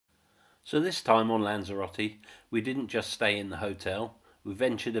So this time on Lanzarote, we didn't just stay in the hotel, we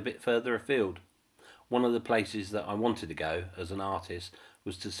ventured a bit further afield. One of the places that I wanted to go as an artist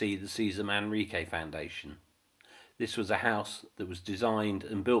was to see the Cesar Manrique Foundation. This was a house that was designed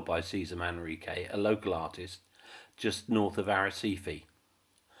and built by Cesar Manrique, a local artist, just north of Arrecife.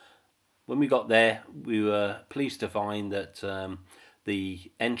 When we got there, we were pleased to find that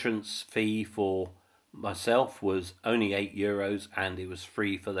the entrance fee for myself was only €8 and it was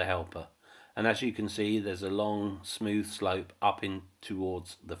free for the helper. And as you can see, there's a long smooth slope up in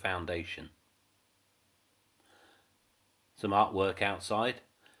towards the foundation. Some artwork outside.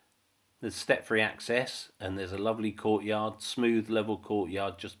 There's step-free access and there's a lovely courtyard, smooth level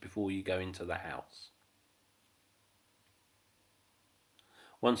courtyard just before you go into the house.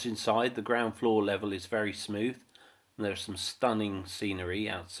 Once inside, the ground floor level is very smooth and there's some stunning scenery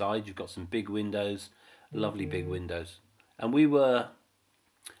outside. You've got some big windows, lovely big windows. And we were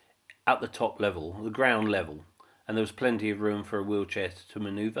at the top level, the ground level, and there was plenty of room for a wheelchair to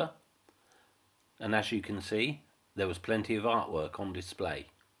manoeuvre. And as you can see, there was plenty of artwork on display.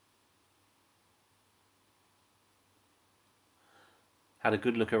 Had a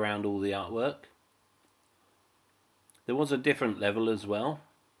good look around all the artwork. There was a different level as well,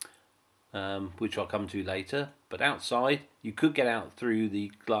 which I'll come to later, but outside you could get out through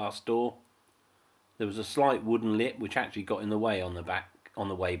the glass door. There was a slight wooden lip which actually got in the way on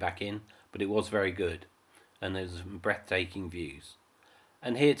the way back in, but it was very good, and there's some breathtaking views.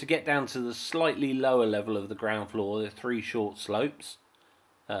 And here, to get down to the slightly lower level of the ground floor, there are 3 short slopes,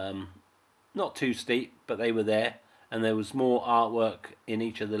 not too steep, but they were there, and there was more artwork in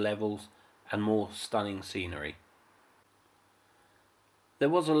each of the levels and more stunning scenery. There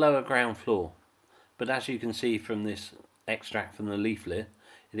was a lower ground floor, but as you can see from this extract from the leaflet,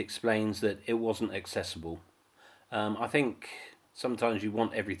 it explains that it wasn't accessible. I think sometimes you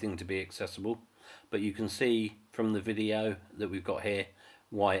want everything to be accessible, but you can see from the video that we've got here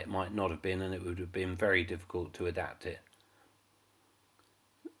why it might not have been, and it would have been very difficult to adapt it.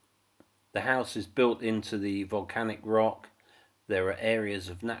 The house is built into the volcanic rock. There are areas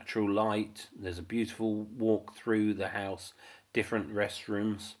of natural light. There's a beautiful walk through the house, different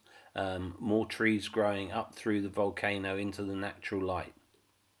restrooms, more trees growing up through the volcano into the natural light.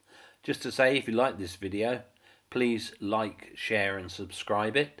 Just to say, if you like this video, please like, share and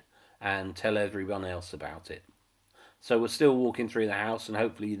subscribe it, and tell everyone else about it. So we're still walking through the house, and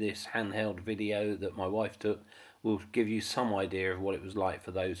hopefully this handheld video that my wife took will give you some idea of what it was like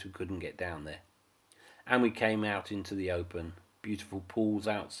for those who couldn't get down there. And we came out into the open, beautiful pools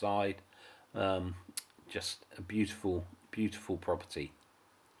outside, just a beautiful, beautiful property.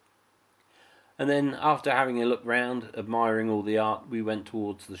 And then after having a look round, admiring all the art, we went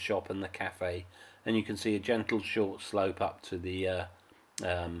towards the shop and the cafe, and you can see a gentle short slope up to the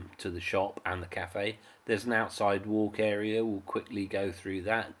shop and the cafe. There's an outside walk area. We'll quickly go through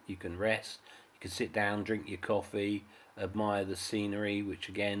that. You can rest, you can sit down, drink your coffee, admire the scenery, which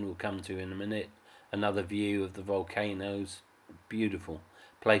again we'll come to in a minute. Another view of the volcanoes, beautiful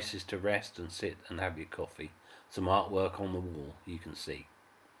places to rest and sit and have your coffee. Some artwork on the wall you can see.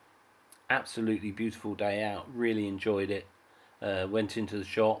 Absolutely beautiful day out, really enjoyed it. Went into the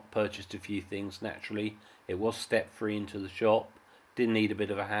shop, purchased a few things. Naturally, it was step free into the shop, did need a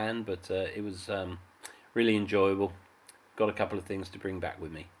bit of a hand, but it was really enjoyable. Got a couple of things to bring back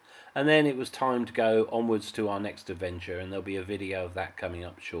with me. And then it was time to go onwards to our next adventure, and there'll be a video of that coming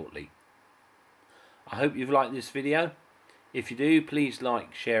up shortly. I hope you've liked this video. If you do, please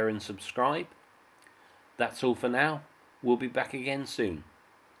like, share and subscribe. That's all for now. We'll be back again soon.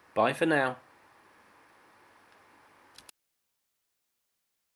 Bye for now.